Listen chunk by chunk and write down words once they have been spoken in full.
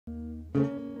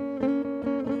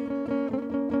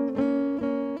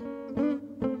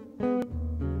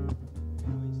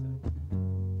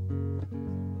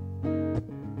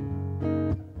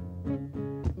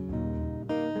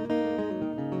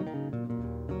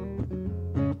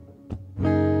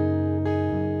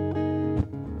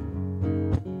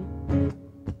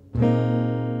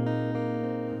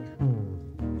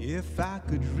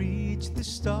the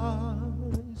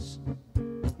stars,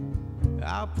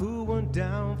 I'll put one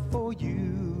down for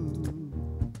you.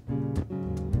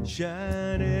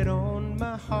 Shine it on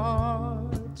my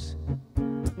heart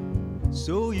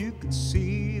so you could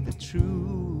see the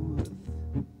truth,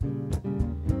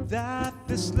 that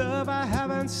this love I have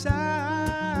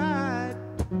inside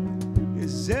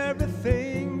is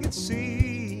everything it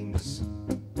seems.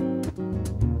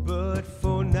 But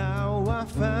for now I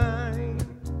find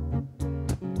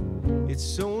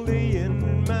it's only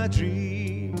in my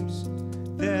dreams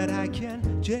that I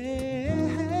can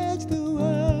change the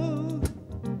world.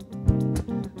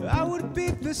 I would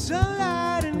be the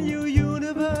sunlight in your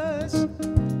universe.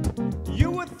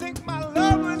 You would think my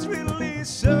love was really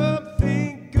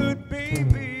something good,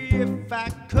 baby, if I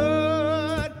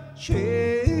could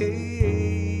change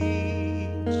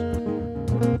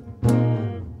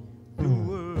the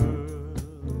world.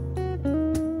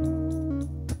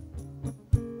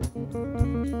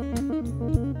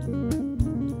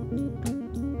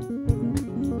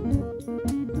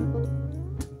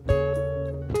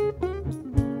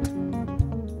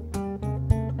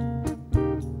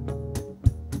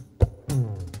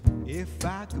 If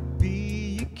I could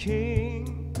be a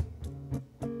king,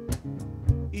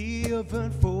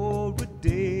 even for a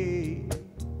day,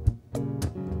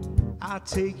 I'd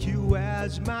take you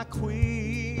as my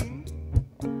queen.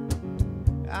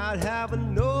 I'd have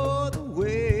another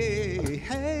way,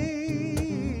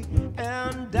 hey,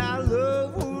 and our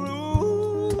love will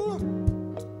rule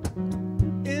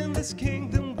in this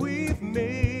kingdom we've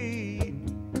made.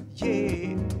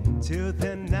 Yeah, till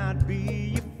then I'd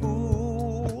be a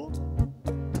fool,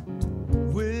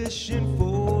 wishing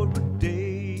for a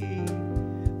day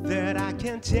that I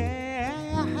can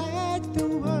take the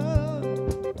world.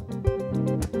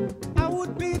 I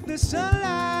would be the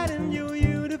sunlight in your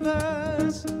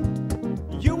universe.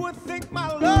 You would think my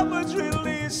love was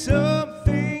really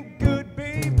something good,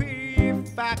 baby,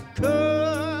 if I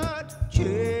could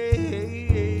change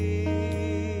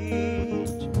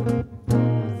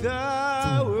the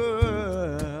world.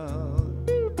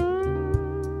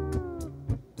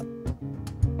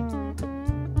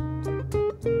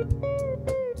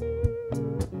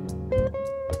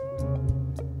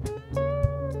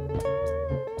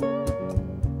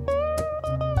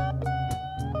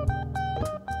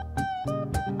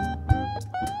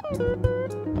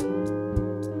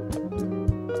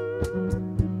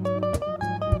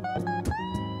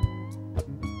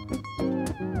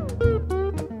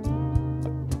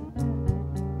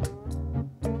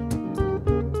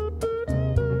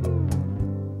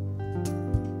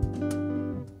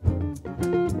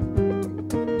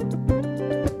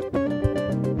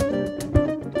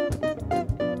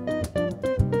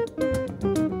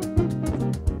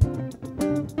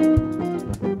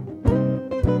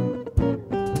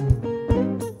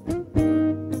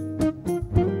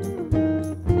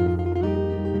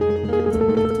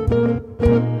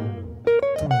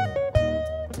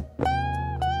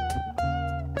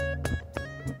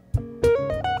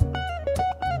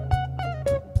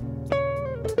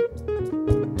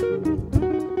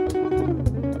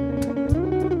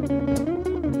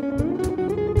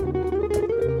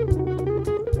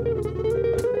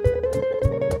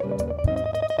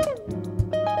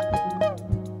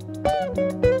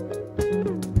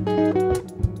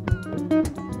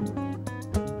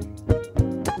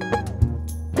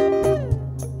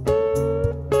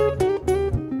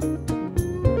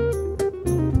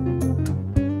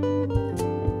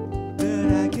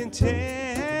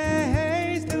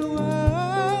 Taste the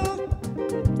world.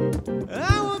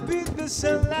 I would be the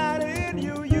sunlight in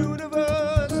your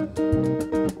universe.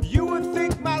 You would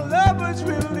think my love was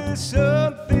really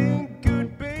something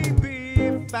good, baby,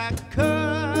 if I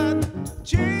could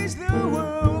change the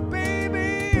world,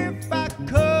 baby, if I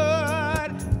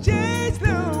could change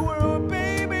the world,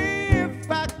 baby, if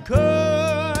I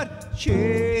could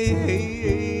change.